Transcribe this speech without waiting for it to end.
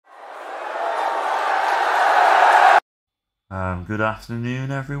Good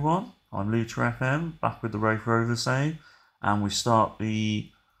afternoon, everyone. I'm LuchaFM, back with the Wraith Rover save, and we start the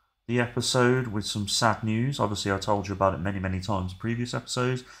episode with some sad news. Obviously, I told you about it many times in previous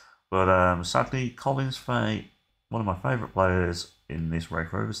episodes, but sadly, Collins Fay, one of my favourite players in this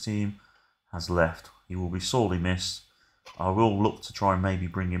Wraith Rovers team, has left. He will be sorely missed. I will look to try and maybe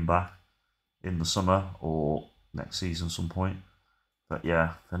bring him back in the summer or next season some point. But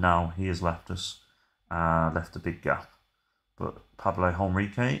yeah, for now, he has left us, left a big gap. But Pablo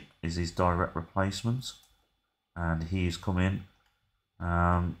Henrique is his direct replacement, and he's come in.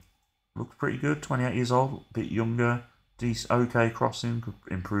 Looks pretty good, 28 years old, a bit younger, decent, okay crossing, could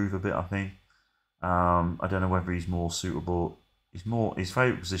improve a bit, I think. I don't know whether he's more suitable. His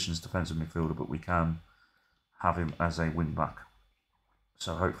favourite position is defensive midfielder, but we can have him as a wing back.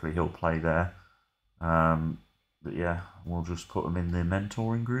 So hopefully he'll play there. But yeah, we'll just put him in the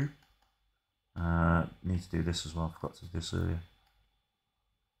mentoring group. Need to do this as well. I forgot to do this earlier.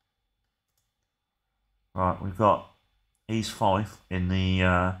 Right, we've got East Fife in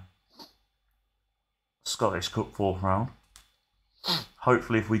the Scottish Cup 4th round.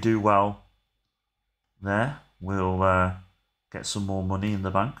 Hopefully, if we do well there, we'll get some more money in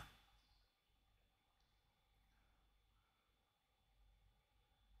the bank.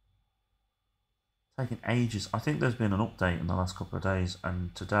 Taking ages. I think there's been an update in the last couple of days,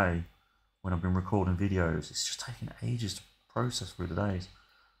 and today, when I've been recording videos, it's just taking ages to process through the days.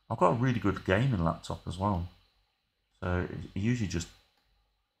 I've got a really good gaming laptop as well, so it usually just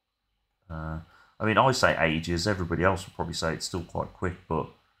I mean, I say ages, everybody else would probably say it's still quite quick, but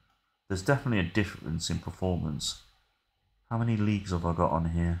there's definitely a difference in performance. How many leagues have I got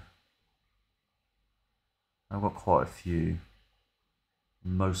on here? I've got quite a few.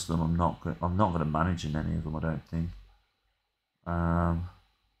 Most of them I'm not going to manage in any of them, I don't think. Let's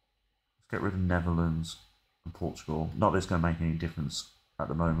get rid of Netherlands and Portugal. Not that it's going to make any difference at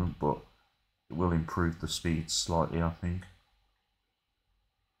the moment, but it will improve the speed slightly, I think.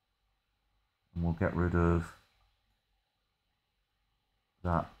 And we'll get rid of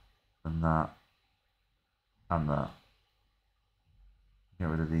that and that and that. Get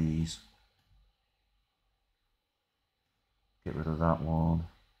rid of these. Get rid of that one.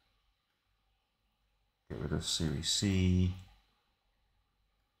 Get rid of Series C.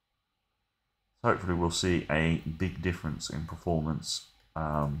 Hopefully we'll see a big difference in performance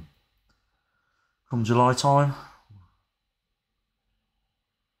come July time.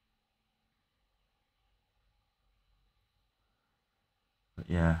 But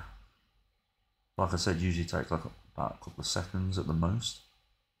yeah, like I said, usually takes like about a couple of seconds at the most to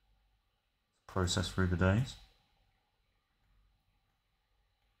process through the days.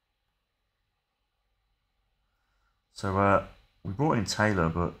 So we brought in Taylor,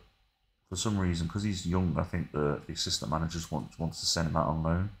 but for some reason, because he's young, I think the assistant manager just wants to send him out on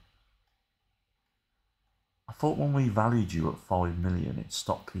loan. I thought when we valued you at 5 million, it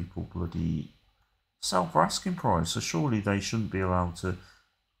stopped people bloody sell for asking price. So surely they shouldn't be allowed to.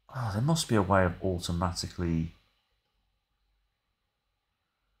 Oh, there must be a way of automatically.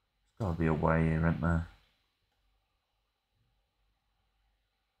 There's got to be a way here, isn't there?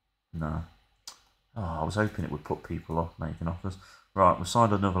 No. Oh, I was hoping it would put people off making offers. Right, we've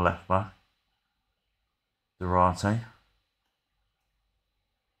signed another left back. Durate.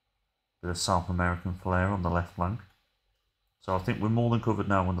 Bit of South American flair on the left flank. So I think we're more than covered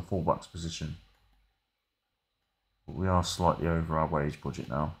now in the fullback's position. But we are slightly over our wage budget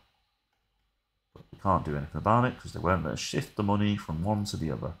now. But we can't do anything about it because they won't let us shift the money from one to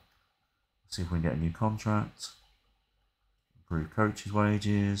the other. Let's see if we can get a new contract. Improve coaches'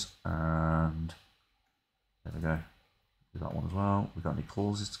 wages. And there we go. Do that one as well. We got any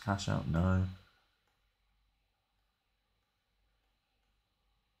clauses to cash out? No.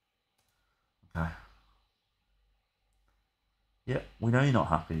 Okay. Yeah, we know you're not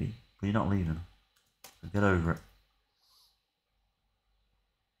happy, but you're not leaving. So get over it.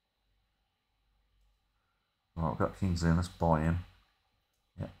 Right, we've got Kingsley, let's buy him.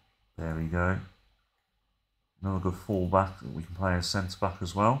 Yep, there we go. Another good fullback that we can play as centre back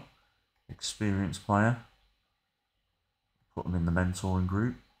as well. Experienced player. Put him in the mentoring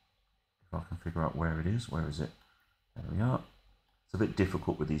group. If I can figure out where it is. Where is it? There we are. It's a bit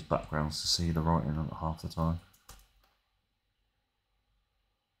difficult with these backgrounds to see the writing at half the time.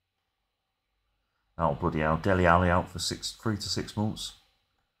 Oh bloody hell, Dele Alli out for 3 to 6 months.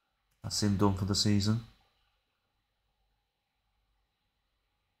 That's him done for the season.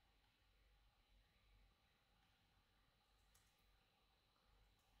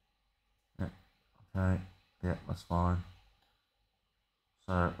 Yeah, okay, yeah, that's fine.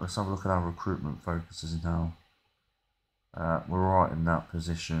 So let's have a look at our recruitment focuses now. We're right in that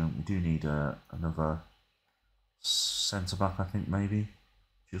position. We do need another centre back, I think, maybe,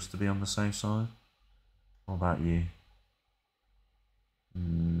 just to be on the safe side. What about you?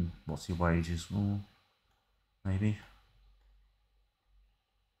 What's your wages? Maybe.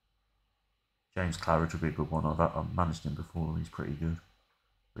 James Claridge would be a good one. I've managed him before. He's pretty good.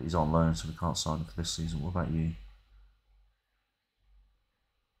 But he's on loan, so we can't sign him for this season. What about you?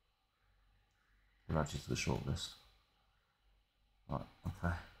 We'll add you to the shortlist. Right,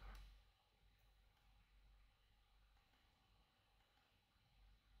 okay.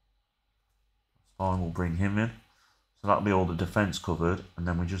 That's fine, we'll bring him in. So that'll be all the defence covered, and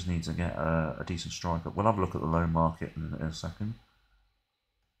then we just need to get a decent striker. We'll have a look at the loan market in a second.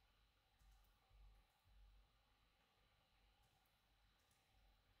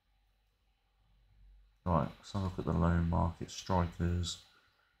 Right, let's have a look at the loan market, strikers,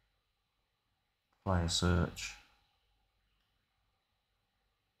 player search.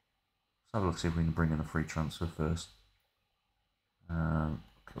 Let's have a look, see if we can bring in a free transfer first.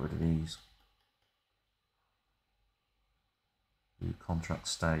 Get rid of these. Do contract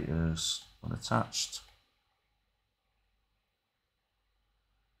status unattached.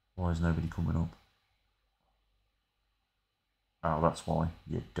 Why is nobody coming up? Oh, that's why.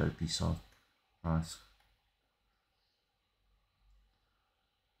 You dopey sod. Right.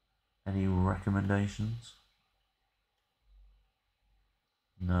 Any recommendations?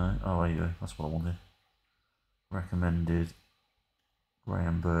 No. Oh, there you go. That's what I wanted. Recommended.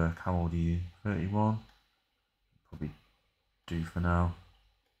 Graham Burke. How old are you? 31. Probably do for now.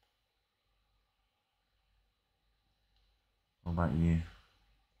 What about you?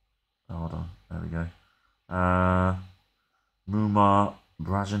 Oh, hold on. There we go. Muma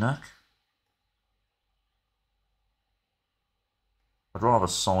Brajanak. I'd rather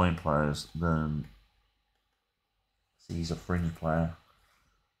sign players than see he's a fringe player.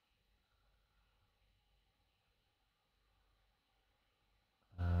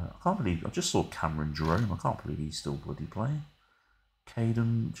 I can't believe I just saw Cameron Jerome. I can't believe he's still bloody playing.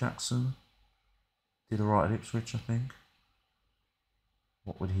 Caden Jackson did alright at Ipswich, I think.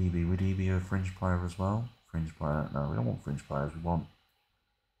 What would he be? Would he be a fringe player as well? Fringe player? No, we don't want fringe players. We want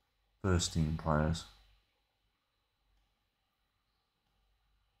first team players.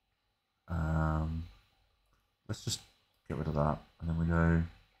 Let's just get rid of that, and then we go.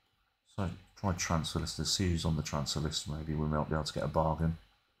 So try transfer list. Let's see who's on the transfer list. Maybe we might be able to get a bargain.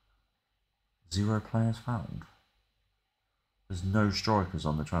 0 players found. There's no strikers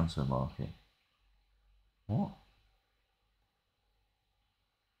on the transfer market. What?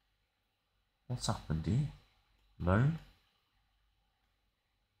 What's happened here? Loan?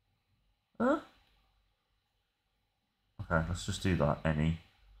 Huh? Okay, let's just do that. Any.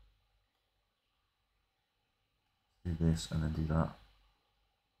 Do this and then do that.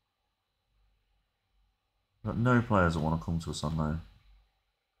 We've got no players that want to come to us on loan.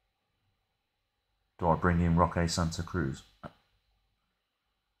 Do I bring in Roque Santa Cruz?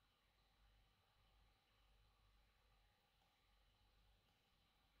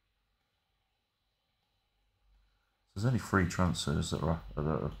 There's only 3 transfers that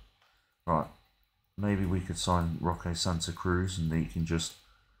are right. Maybe we could sign Roque Santa Cruz and you can just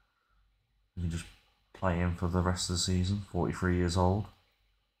play him for the rest of the season. 43 years old.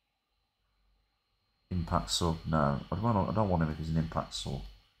 Impact sub. No, I don't want him if he's an impact sub.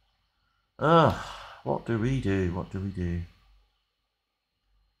 Ugh. What do we do? What do we do?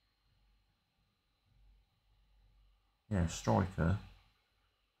 Yeah, striker.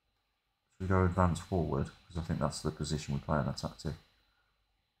 Should we go advance forward? Because I think that's the position we play in that tactic.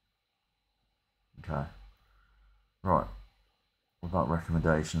 Okay. Right. What about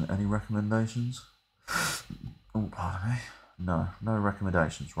recommendation? Any recommendations? Oh, pardon me. No, no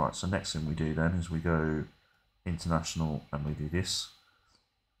recommendations. Right, so next thing we do then is we go international and we do this.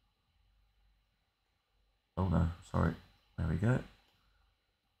 Oh no, sorry. There we go.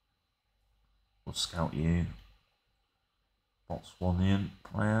 We'll scout you. Botswanian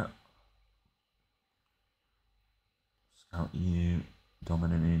player. Scout you.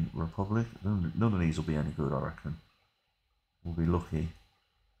 Dominican Republic. None of these will be any good, I reckon. We'll be lucky.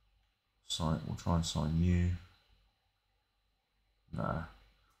 We'll try and sign you. Nah.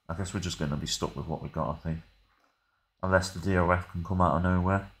 I guess we're just going to be stuck with what we got, I think. Unless the DOF can come out of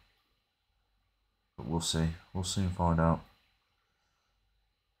nowhere. But we'll see. We'll soon find out.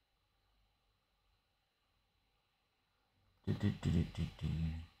 At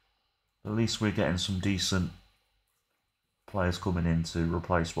least we're getting some decent players coming in to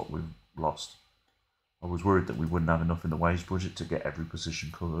replace what we've lost. I was worried that we wouldn't have enough in the wage budget to get every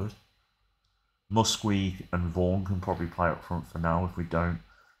position covered. Musquee and Vaughan can probably play up front for now. If we don't,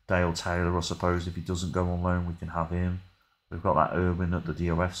 Dale Taylor, I suppose, if he doesn't go on loan, we can have him. We've got that Irwin at the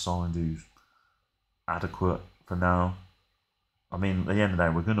DOF signed who's adequate for now. I mean, at the end of the day,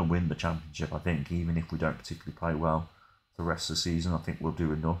 we're going to win the championship, I think, even if we don't particularly play well the rest of the season. I think we'll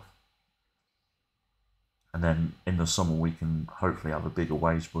do enough. And then in the summer, we can hopefully have a bigger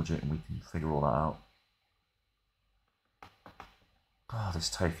wage budget and we can figure all that out. God, it's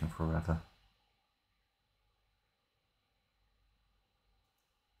taking forever.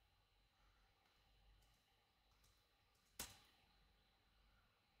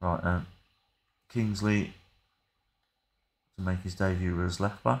 Right then, Kingsley to make his debut as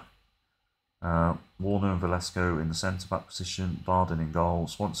left back. Warner and Velasco in the centre back position. Barden in goal.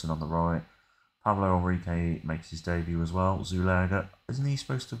 Swanson on the right. Pablo Enrique makes his debut as well. Zulaga, isn't he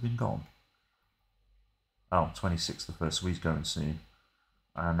supposed to have been gone? Oh, 26th the first, so he's going soon.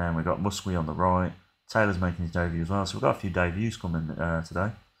 And then we've got Musquee on the right. Taylor's making his debut as well. So we've got a few debuts coming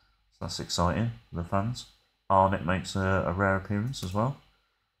today. So that's exciting for the fans. Arnett makes a rare appearance as well.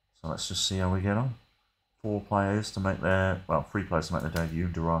 So let's just see how we get on. 3 players to make their debut,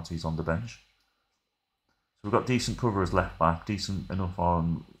 and Durati's on the bench. So we've got decent cover as left back, decent enough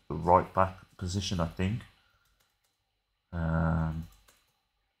on the right back position, I think. So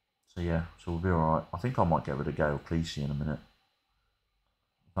yeah, so we'll be alright. I think I might get rid of Gail Clichy in a minute.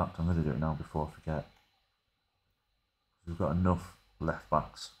 In fact, I'm going to do it now before I forget. We've got enough left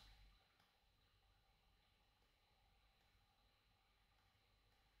backs.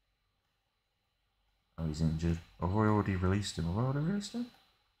 Oh, he's injured. Have we already released him? Have we already released him?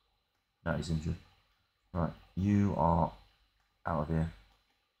 No, he's injured. Right, you are out of here.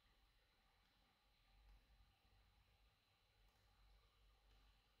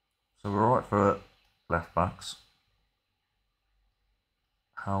 So we're alright for left backs.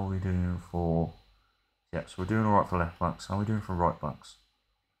 How are we doing for... Yeah, so we're doing alright for left backs. How are we doing for right backs?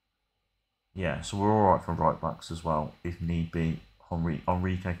 Yeah, so we're alright for right backs as well, if need be.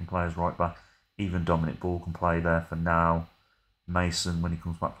 Enrique can play as right back. Even Dominic Ball can play there for now. Mason, when he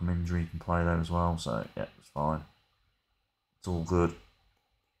comes back from injury, can play there as well. So, yeah, it's fine. It's all good.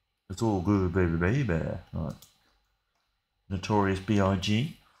 It's all good, baby, baby. Right. Notorious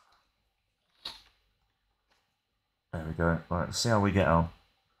B.I.G. There we go. Right, let's see how we get on.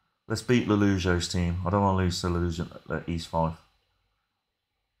 Let's beat Lelujo's team. I don't want to lose to Lelujo at East 5.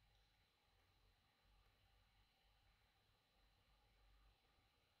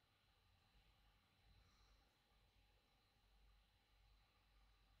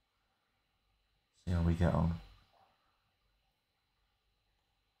 See how we get on.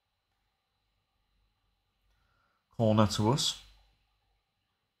 Corner to us.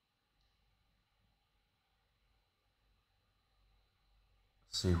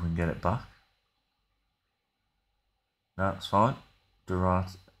 See if we can get it back. That's fine.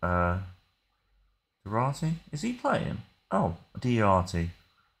 Durati. Is he playing? Oh, Durati.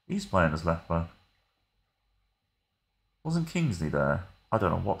 He's playing as left back. Wasn't Kingsley there? I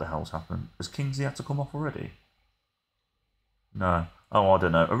don't know what the hell's happened. Has Kingsley had to come off already? No. Oh, I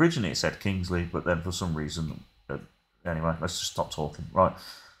don't know. Originally it said Kingsley, but then for some reason... anyway, let's just stop talking. Right.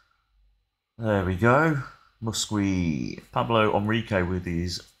 There we go. Musquee. Pablo Enrique with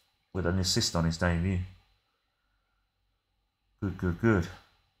an assist on his debut. Good, good, good.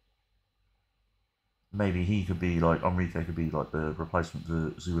 Maybe he could be like... Enrique could be like the replacement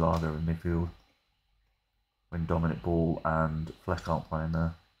to Zulaga in midfield. When Dominic Ball and Fleck aren't playing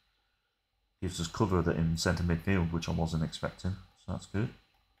there. Gives us cover that in centre midfield, which I wasn't expecting. So that's good.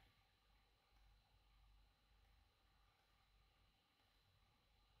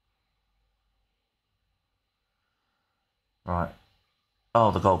 Right.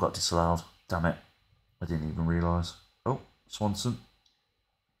 Oh, the goal got disallowed. Damn it. I didn't even realise. Oh, Swanson.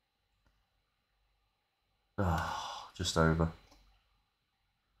 Oh, just over.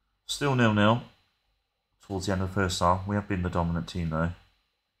 Still 0-0. Towards the end of the first half. We have been the dominant team though.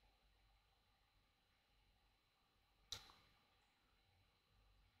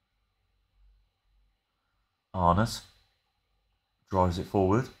 Arnott drives it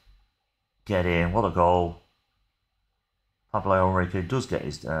forward. Get in. What a goal. Pablo Enrique does get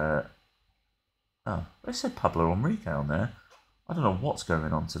his... Oh, they said Pablo Enrique on there. I don't know what's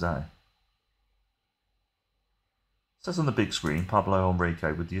going on today. It says on the big screen, Pablo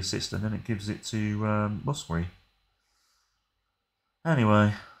Enrique with the assist, and then it gives it to Musquee.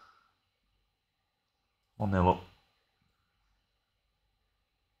 Anyway. 1-0 up.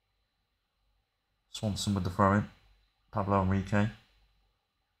 Swanson with the throw-in. Pablo Enrique.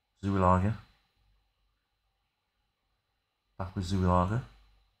 Zulaga. Back with Zulaga.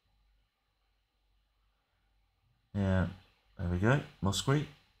 Yeah, there we go. Musquet,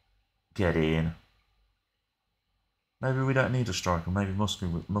 get in. Maybe we don't need a striker. Maybe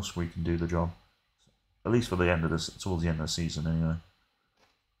Musquet can do the job. At least for the end of this, towards the end of the season, anyway.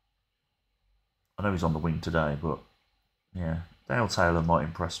 I know he's on the wing today, but yeah, Dale Taylor might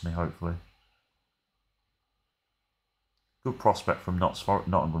impress me. Hopefully, good prospect from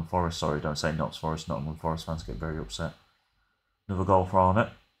Nottingham Forest. Sorry, don't say Notts Forest. Nottingham Forest fans get very upset. Another goal for Arnott.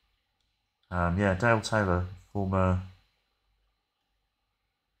 Yeah, Dale Taylor, former.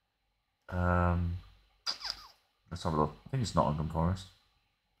 Let's have a look. I think it's Nottingham Forest.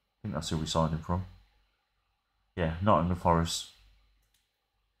 I think that's who we signed him from. Yeah, Nottingham Forest.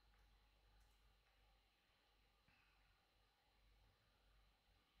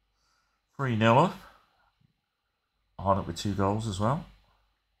 3-0 up. Arnott with 2 goals as well.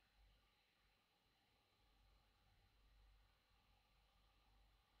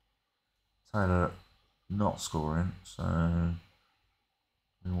 Taylor not scoring, so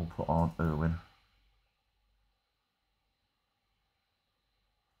we will put on Irwin.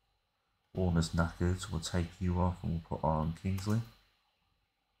 Warner's knackered, so we'll take you off and we'll put on Kingsley.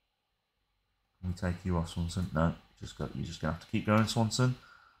 Can we take you off, Swanson? No, you're just going to have to keep going, Swanson.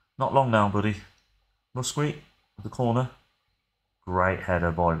 Not long now, buddy. Musquet with the corner. Great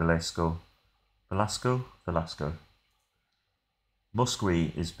header by Velasco.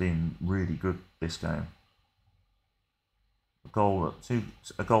 Musquet has been really good this game. A goal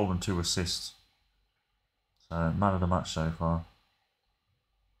and 2 assists. So man of the match so far.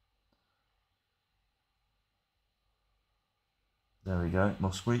 There we go,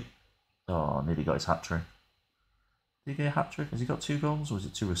 Musquet. Oh, nearly got his hat trick. Did he get a hat trick? Has he got 2 goals or is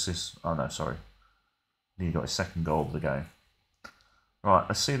it 2 assists? Oh no, sorry. Nearly got his 2nd goal of the game. Right,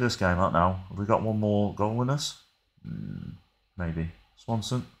 let's see this game out now. Have we got one more goal in us? Maybe.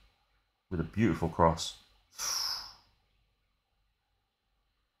 Swanson with a beautiful cross.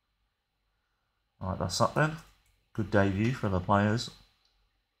 Right, that's that then. Good debut for the players.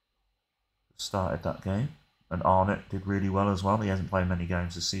 Started that game. And Arnott did really well as well. He hasn't played many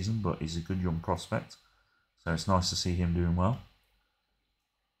games this season, but he's a good young prospect. So it's nice to see him doing well.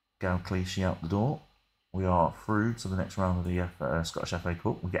 Clichy out the door. We are through to the next round of the Scottish FA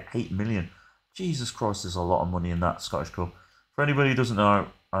Cup. We get 8 million. Jesus Christ, there's a lot of money in that Scottish Cup. For anybody who doesn't know,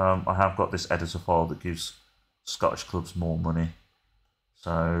 I have got this editor file that gives Scottish clubs more money.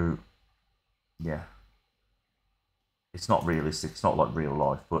 So, yeah. It's not realistic. It's not like real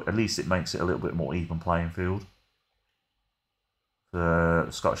life, but at least it makes it a little bit more even playing field for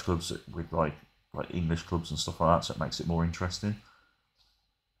Scottish clubs with like English clubs and stuff like that. So it makes it more interesting.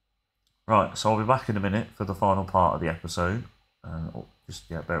 Right, so I'll be back in a minute for the final part of the episode. Just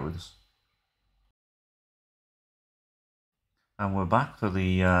bear with us. And we're back for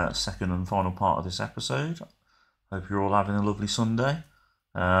the second and final part of this episode. Hope you're all having a lovely Sunday.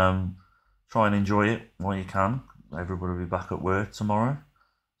 Try and enjoy it while you can. Everybody will be back at work tomorrow,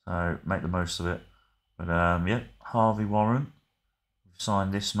 so make the most of it. But yeah, Harvey Warren, we've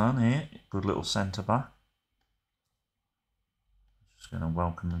signed this man here, good little centre back. Just going to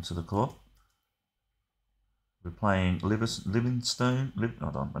welcome him to the club. We're playing Livingston.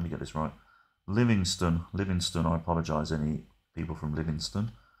 Hold on, let me get this right. Livingston. I apologise, any people from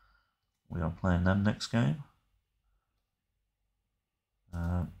Livingston. We are playing them next game.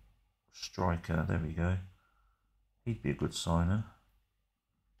 Striker, there we go. He'd be a good signer.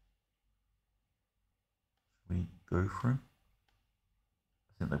 Should we go for him?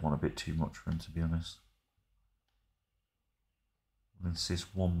 I think they want a bit too much for him, to be honest. We'll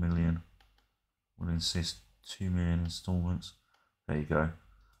insist 1 million. We'll insist 2 million instalments. There you go.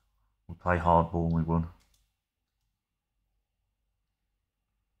 We'll play hardball and we won.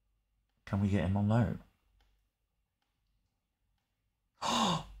 Can we get him on loan?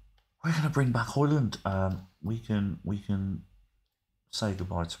 We're going to bring back Hoyland. We can say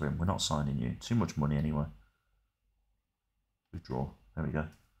goodbye to him. We're not signing you. Too much money anyway. Withdraw. There we go.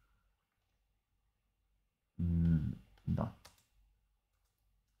 No.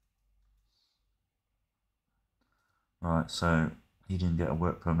 Right, so he didn't get a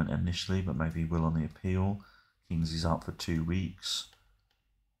work permit initially, but maybe he will on the appeal. Kingsley's out for 2 weeks.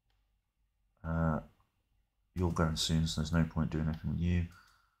 You're going soon, so there's no point doing anything with you.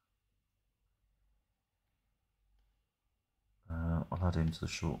 I'll add him to the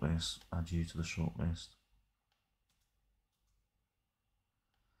shortlist. Add you to the shortlist.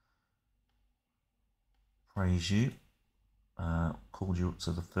 Praise you. Called you up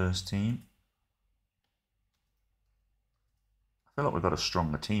to the first team. I feel like we've got a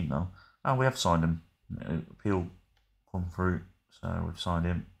stronger team now. And we have signed him. Appeal come through, so we've signed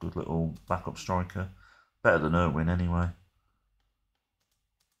him. Good little backup striker. Better than Irwin anyway.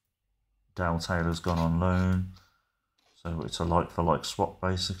 Dale Taylor's gone on loan. So it's a like-for-like swap,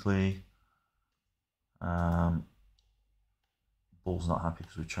 basically. Ball's not happy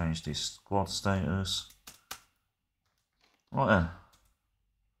because we've changed his squad status. Right then.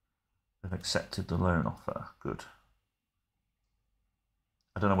 They've accepted the loan offer. Good.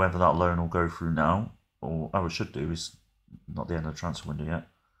 I don't know whether that loan will go through now, or I should do. Is not the end of the transfer window yet.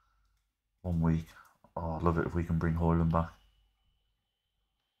 1 week. Oh, I'd love it if we can bring Højlund back.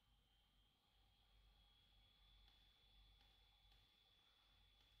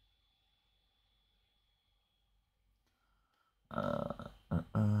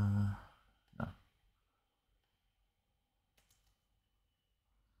 No.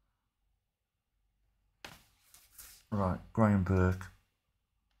 Right, Graham Burke.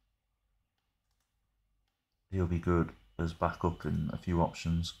 He'll be good as backup in a few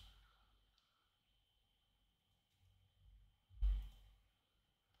options.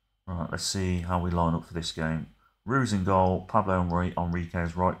 Right, let's see how we line up for this game. Ruiz in goal, Pablo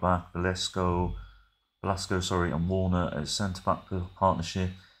Enriquez right back, Velasco, and Warner as centre back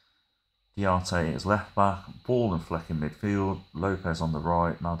partnership. Diarte as left back, Ball and Fleck in midfield, Lopez on the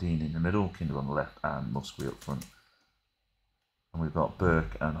right, Maldini in the middle, Kinder on the left, and Musqui up front. And we've got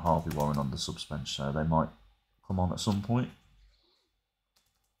Burke and Harvey Warren on the sub-bench, so they might come on at some point.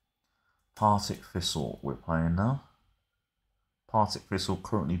 Partick Thistle we're playing now. Partick Thistle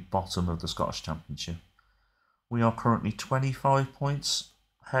currently bottom of the Scottish Championship. We are currently 25 points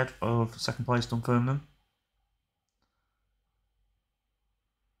ahead of second place Dunfermline.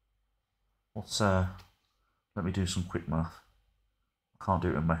 Let me do some quick math. I can't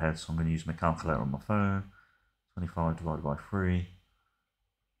do it in my head, so I'm going to use my calculator on my phone. 25 divided by 3.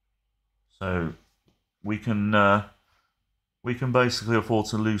 So we can basically afford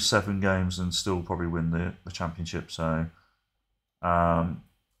to lose 7 games and still probably win the championship. So at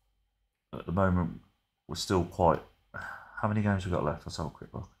the moment we're still quite. How many games we've got left? Let's have a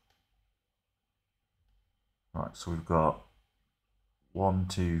quick look. Right, so we've got 1,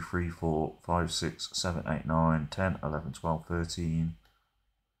 2, 3, 4, 5, 6, 7, 8, 9, 10, 11, 12, 13,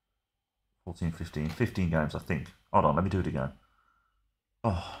 14, 15. 15 games, I think. Hold on, let me do it again.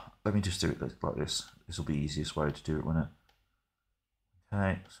 Oh, let me just do it like this. This will be the easiest way to do it, won't it?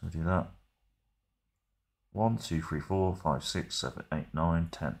 Okay, so we'll do that. 1, 2, 3, 4, 5, 6, 7, 8, 9,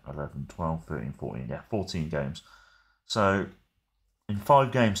 10, 11, 12, 13, 14. Yeah, 14 games. So in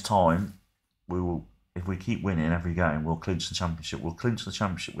 5 games' time, we will. If we keep winning every game, we'll clinch the championship. We'll clinch the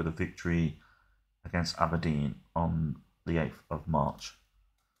championship with a victory against Aberdeen on the 8th of March.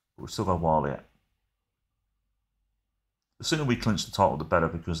 But we've still got a while yet. The sooner we clinch the title, the better,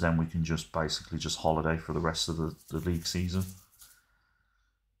 because then we can just basically just holiday for the rest of the league season.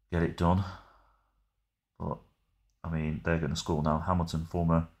 Get it done. But I mean, they're going to score now. Hamilton,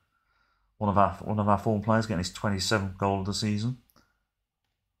 one of our former players, getting his 27th goal of the season.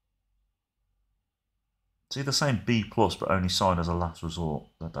 See, they're saying B+, but only signed as a last resort.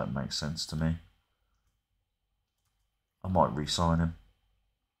 That don't make sense to me. I might re-sign him.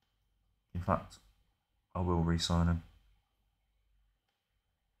 In fact, I will re-sign him.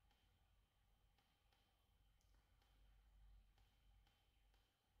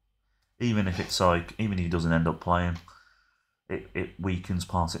 Even if he doesn't end up playing, it weakens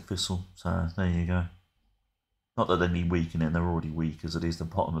Partick Thistle. So there you go. Not that they need weakening; they're already weak as it is the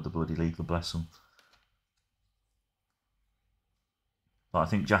bottom of the bloody league. God bless them. But I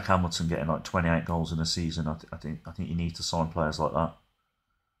think Jack Hamilton getting like 28 goals in a season. I think you need to sign players like that.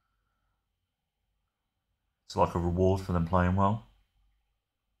 It's like a reward for them playing well.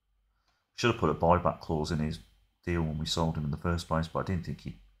 Should have put a buyback clause in his deal when we sold him in the first place, but I didn't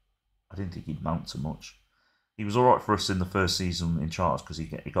think he'd mount to much. He was all right for us in the first season in Charters because he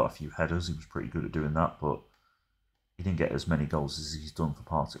got a few headers. He was pretty good at doing that, but he didn't get as many goals as he's done for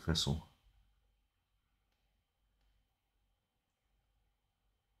Partick Thistle.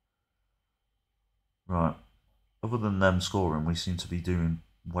 Right. Other than them scoring, we seem to be doing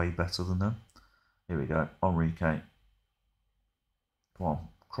way better than them. Here we go. Enrique. Come on.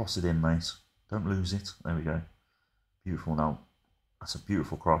 Cross it in, mate. Don't lose it. There we go. Beautiful now. That's a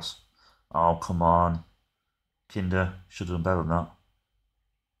beautiful cross. Oh, come on. Kinder should have done better than that.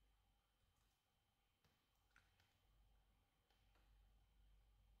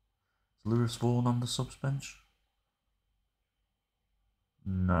 Is Lewis Vaughan on the subs bench?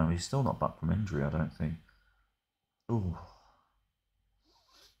 No, he's still not back from injury, I don't think. Ooh.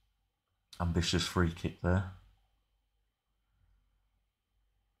 Ambitious free kick there.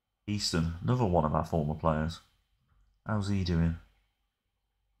 Easton, another one of our former players. How's he doing?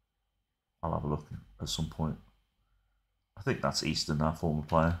 I'll have a look at some point. I think that's Easton, our former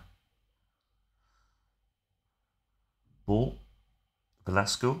player. Ball.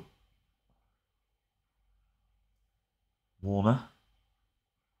 Velasco. Warner.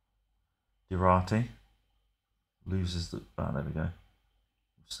 Durati. Loses the... Oh, there we go.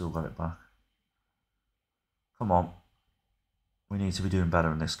 Still got it back. Come on. We need to be doing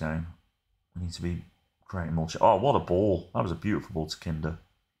better in this game. We need to be creating more... Oh, what a ball. That was a beautiful ball to Kinder.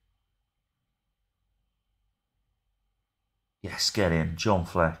 Yes, get in. John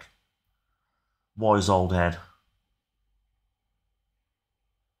Fleck. Wise old head.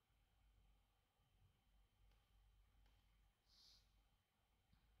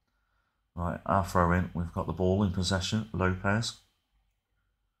 Right, our throw in. We've got the ball in possession. Lopez.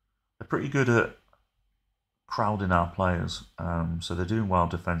 They're pretty good at crowding our players. So they're doing well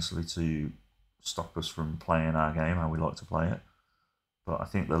defensively to stop us from playing our game, how we like to play it. But I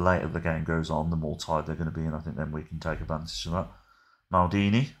think the later the game goes on, the more tired they're going to be, and I think then we can take advantage of that.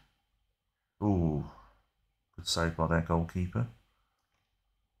 Maldini. Ooh, good save by their goalkeeper.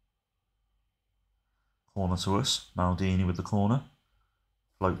 Corner to us. Maldini with the corner.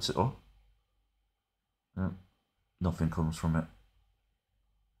 Floats it up. Nothing comes from it.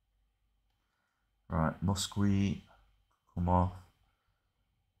 Right, Musqui, come off.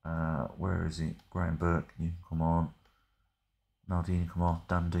 Where is he? Graham Burke, you can come on. Maldini, come off.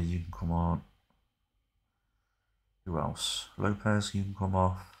 Danda, you can come on. Who else? Lopez, you can come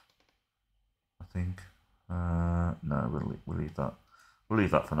off. I think. No, we'll leave that. We'll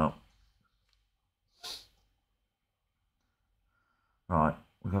leave that for now. Right,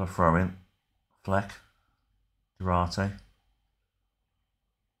 we've got a throw in. Fleck. Durate.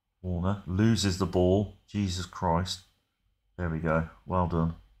 Warner loses the ball. Jesus Christ. There we go. Well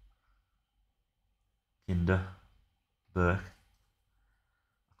done. Kinder. Burke.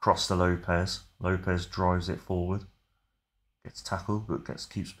 Across to Lopez. Lopez drives it forward. Gets tackled, but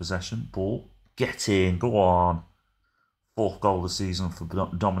keeps possession. Ball. Get in. Go on. 4th goal of the season for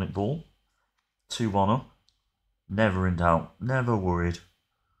Dominic Ball. 2-1 up. Never in doubt. Never worried.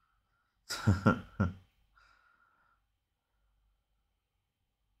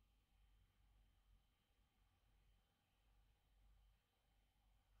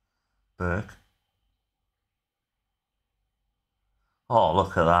 Burke. Oh,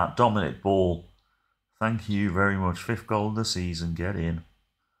 look at that. Dominic Ball. Thank you very much. 5th goal of the season. Get in.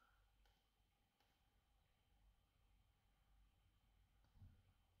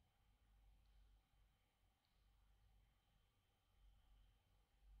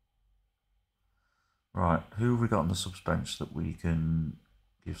 Right, who have we got on the subs bench that we can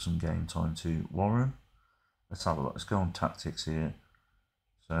give some game time to? Warren. Let's have a look. Let's go on tactics here.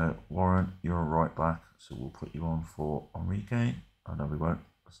 So, Warren, you're a right back, so we'll put you on for Enrique. Oh, no, we won't.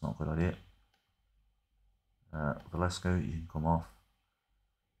 That's not a good idea. Velasco, you can come off.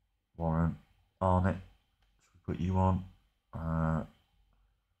 Warren, Arnett, should we put you on? Put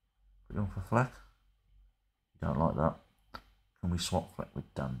you on for Fleck? You don't like that. Can we swap Fleck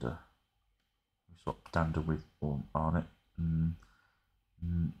with Danda? We swap Danda with Arnett.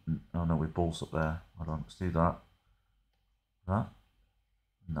 Oh no, with balls up there. Hold on, let's do that. That?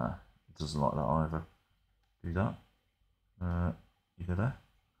 No, it doesn't like that either. Do that. You go there.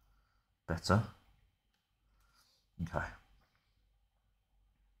 Better. Okay.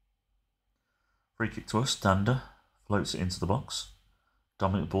 Free kick to us. Danda floats it into the box.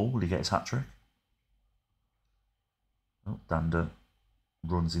 Dominic Ball, will he get his hat-trick? Oh, Danda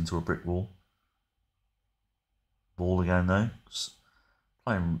runs into a brick wall. Ball again though.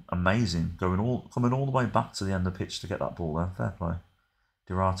 Playing amazing. Coming all the way back to the end of the pitch to get that ball there. Fair play.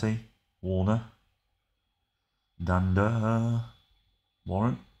 Durati, Warner, Danda,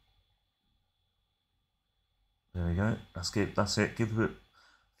 Warren. There we go. That's it. Give it a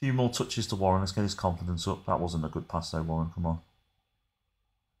few more touches to Warren. Let's get his confidence up. That wasn't a good pass though, Warren. Come on.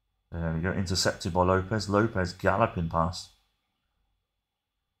 There we go. Intercepted by Lopez. Lopez galloping past.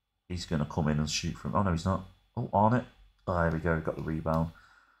 He's going to come in and shoot from... Oh, no, he's not. Oh, Arnett. Oh, there we go. Got the rebound.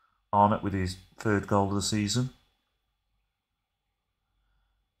 Arnett with his 3rd goal of the season.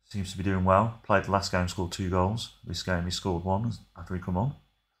 Seems to be doing well. Played the last game, scored 2 goals. This game he scored 1 after he come on.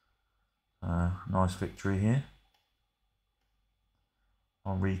 Nice victory here.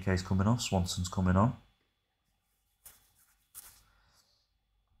 Enrique's coming off. Swanson's coming on.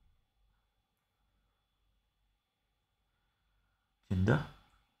 Kinder.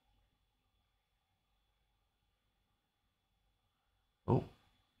 Oh.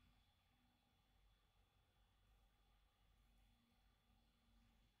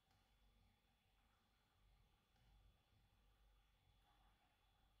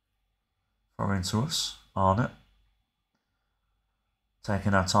 Throw into us. Arnott.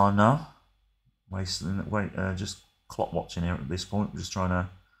 Taking our time now. Just clock watching here at this point. We're just trying to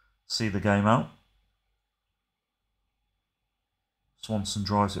see the game out. Swanson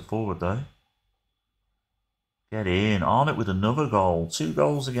drives it forward though. Get in. Arnott with another goal. 2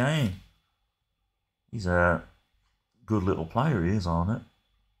 goals a game. He's a good little player, he is, Arnott.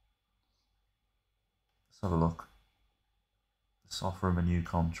 Let's have a look. Let's offer him a new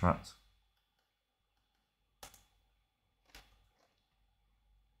contract.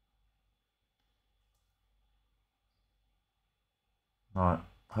 Right,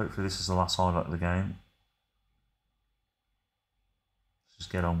 hopefully this is the last highlight of the game. Let's just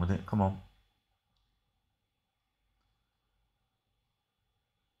get on with it, come on.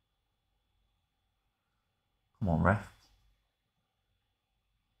 Come on, ref.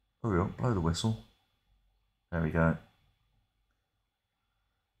 Hurry up, blow the whistle. There we go.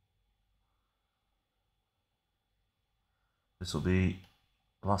 This will be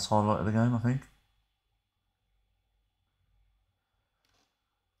the last highlight of the game, I think.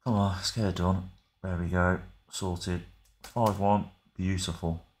 Come on, let's get it done. There we go. Sorted. 5-1.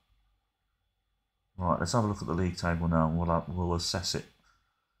 Beautiful. Right, let's have a look at the league table now and we'll assess it.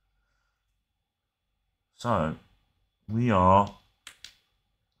 So, we are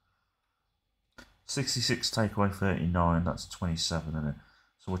 66 take away 39. That's 27, isn't it?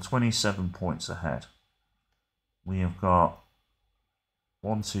 So we're 27 points ahead. We have got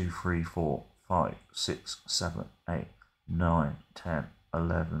 1, 2, 3, 4, 5, 6, 7, 8, 9, 10,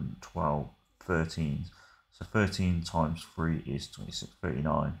 11, 12, 13. So 13 times 3 is 26,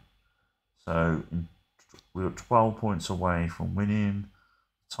 39. So we're 12 points away from winning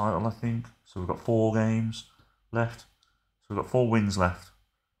the title, I think. So we've got 4 games left. So we've got 4 wins left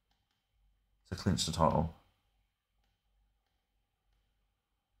to clinch the title.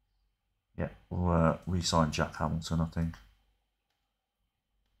 Yeah, we'll re-sign Jack Hamilton, I think.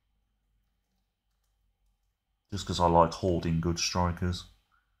 Just because I like holding good strikers.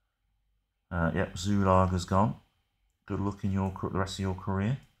 Yep, Zulaga's gone. Good luck in the rest of your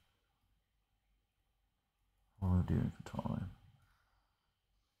career. What are we doing for time?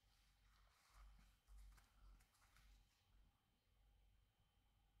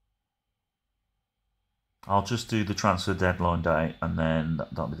 I'll just do the transfer deadline day and then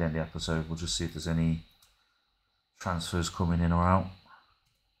that'll be the end of the episode. We'll just see if there's any transfers coming in or out.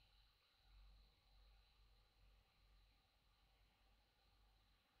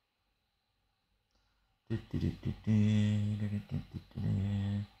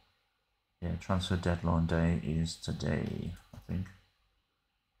 Yeah, transfer deadline day is today, I think.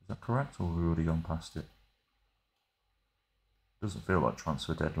 Is that correct, or have we already gone past it? Doesn't feel like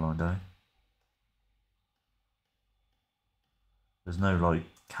transfer deadline day. There's no like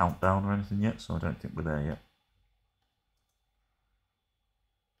countdown or anything yet, so I don't think we're there yet.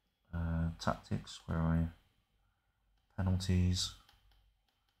 Tactics, where are you? Penalties.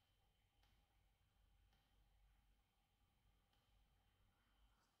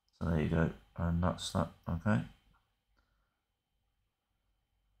 So there you go, and that's that, okay.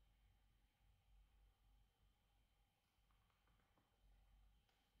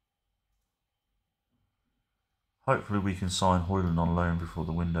 Hopefully we can sign Højlund on loan before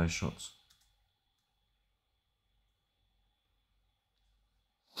the window shuts.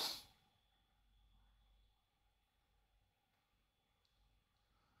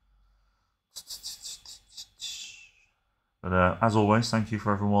 But as always, thank you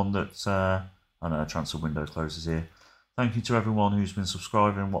for everyone that, I know transfer window closes here. Thank you to everyone who's been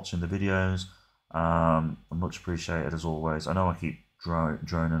subscribing and watching the videos. Much appreciated as always. I know I keep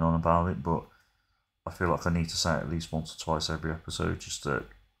droning on about it, but I feel like I need to say it at least once or twice every episode just to,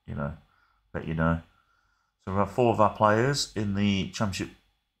 let you know. So we have 4 of our players in the Championship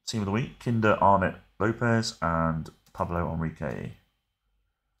Team of the Week. Kinder, Arnott, Lopez and Pablo Enrique.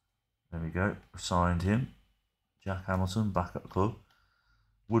 There we go. We signed him. Jack Hamilton back at the club.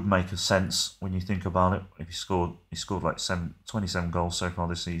 Would make a sense when you think about it. If he scored like 27 goals so far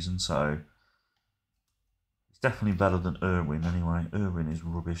this season, so he's definitely better than Irwin anyway. Irwin is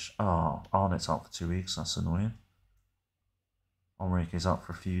rubbish. Arnott's out for 2 weeks, that's annoying. Enrique's out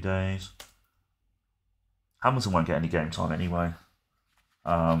for a few days. Hamilton won't get any game time anyway.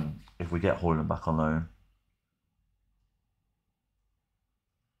 If we get Højlund back on loan,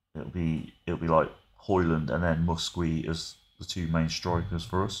 it'll be like Højlund and then Busquets as the 2 main strikers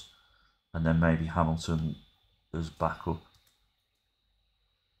for us, and then maybe Hamilton as backup.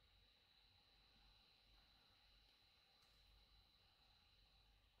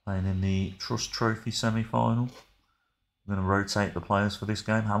 Playing in the Trust Trophy semi-final. I'm going to rotate the players for this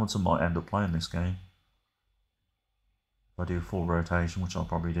game. Hamilton might end up playing this game. If I do a full rotation, which I'll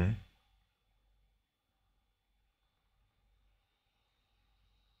probably do.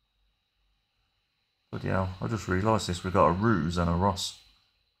 But yeah, I just realised this. We've got a Ruse and a Ross.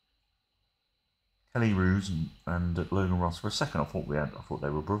 Kelly Ruse and Logan Ross. For a second, I thought they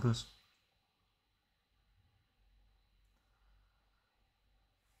were brothers.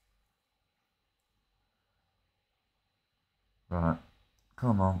 Right,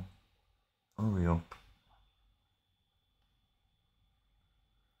 come on, hurry up.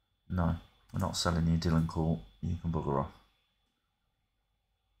 No, we're not selling you Dylan Court. You can bugger off.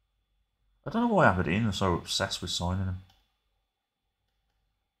 I don't know why Aberdeen are so obsessed with signing him.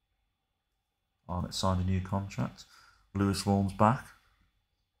 Arnott signed a new contract. Lewis Vaughan's back.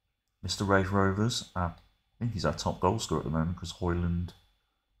 Mr. Rafe Rovers, I think he's our top goal scorer at the moment because Hoyland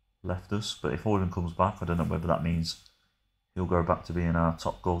left us. But if Hoyland comes back, I don't know whether that means he'll go back to being our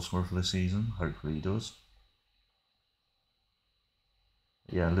top goal scorer for the season. Hopefully he does.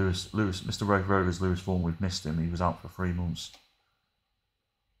 Yeah, Mr. Rafe Rovers, Lewis Vaughan, we've missed him. He was out for 3 months.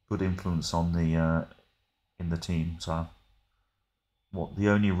 Good influence on the in the team. So, the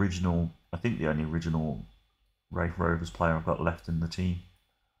only original Rafe Rovers player I've got left in the team.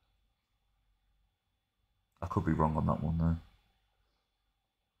 I could be wrong on that one though.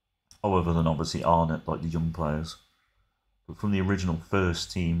 Oh, other than obviously Arnott, like the young players. But from the original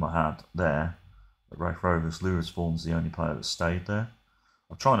first team I had there, at Rafe Rovers, Lewis Vaughan's the only player that stayed there.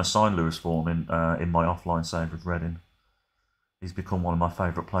 I'm trying to sign Lewis Vaughan in my offline save with Reading. He's become one of my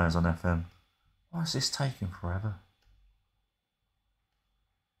favourite players on FM. Why is this taking forever?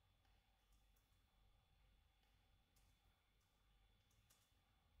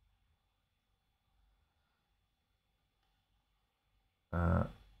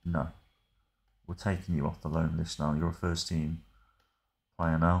 No. We're taking you off the loan list now. You're a first team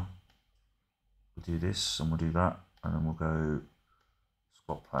player now. We'll do this and we'll do that. And then we'll go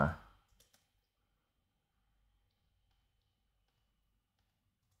squad player.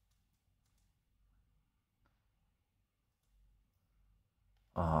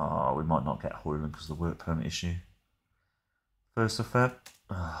 We might not get Hoyland because of the work permit issue. 1st of Feb.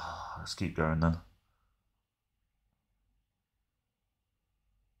 Let's keep going then.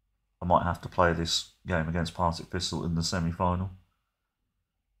 I might have to play this game against Partick Thistle in the semi-final.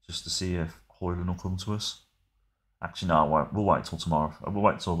 Just to see if Hoyland will come to us. Actually, no, I won't. We'll wait till tomorrow. We'll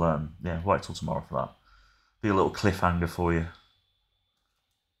wait till wait till tomorrow for that. Be a little cliffhanger for you.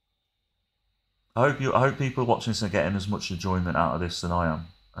 I hope people watching this are getting as much enjoyment out of this than I am.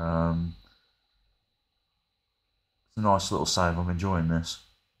 It's a nice little save. I'm enjoying this.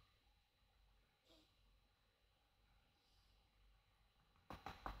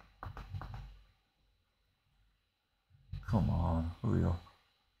 Come on, hurry up.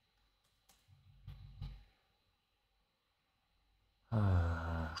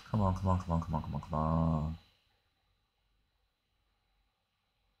 Come on.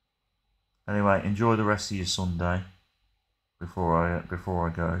 Anyway, enjoy the rest of your Sunday before I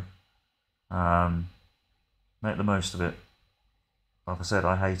go. Make the most of it. Like I said,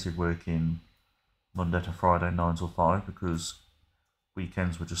 I hated working Monday to Friday 9 till 5 because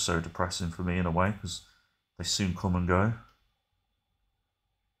weekends were just so depressing for me in a way because they soon come and go.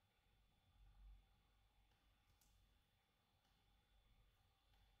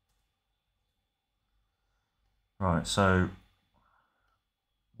 Right, so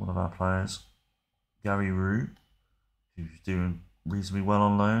one of our players, Gary Root, who's doing reasonably well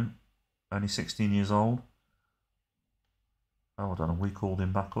on loan, only 16 years old. Oh, I don't know, we called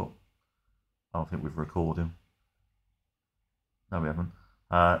him back up. I don't think we've recorded him. No, we haven't.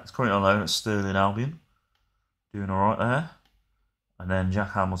 It's currently on loan at Stirling Albion, doing alright there. And then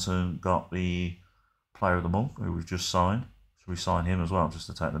Jack Hamilton got the Player of the Month, who we've just signed. Should we sign him as well, just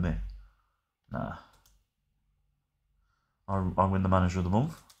to take the mick? Nah. I win the Manager of the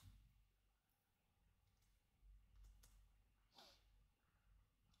Month.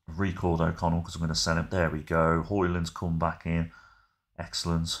 I've recalled O'Connell because I'm going to sell him. There we go. Hoyland's come back in.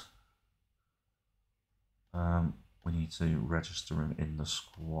 Excellent. We need to register him in the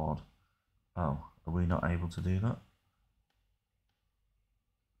squad. Oh, are we not able to do that?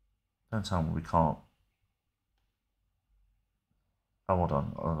 Don't tell me we can't. Oh, hold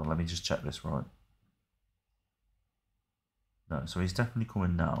on. Let me just check this right. No, so he's definitely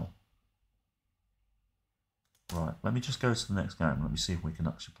coming now. Right, let me just go to the next game. Let me see if we can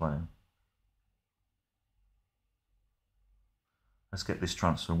actually play him. Let's get this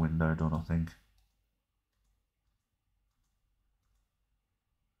transfer window done, I think.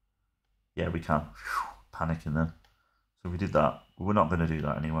 Yeah, we can. Whew, panicking then. So we did that. We're not going to do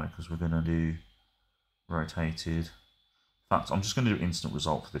that anyway because we're going to do rotated. In fact, I'm just going to do instant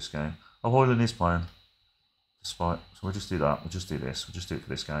result for this game. Oh, Højlund is playing. Despite, so we'll just do that. We'll just do this. We'll just do it for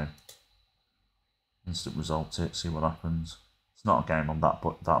this game. Instant result it. See what happens. It's not a game I'm that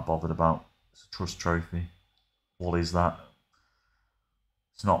bothered about. It's a trust trophy. What is that?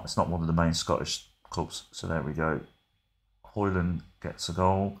 It's not one of the main Scottish clubs. So there we go. Højlund gets a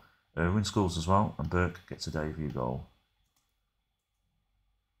goal. Irwin scores as well, and Burke gets a debut goal.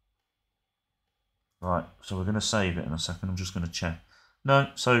 Right, so we're going to save it in a second. I'm just going to check. No,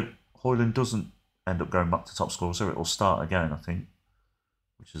 so Højlund doesn't end up going back to top scorer, so it will start again, I think,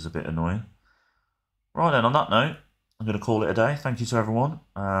 which is a bit annoying. Right then, on that note, I'm going to call it a day. Thank you to everyone.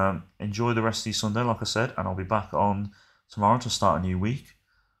 Enjoy the rest of your Sunday, like I said, and I'll be back on tomorrow to start a new week.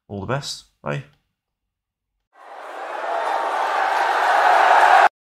 All the best. Bye.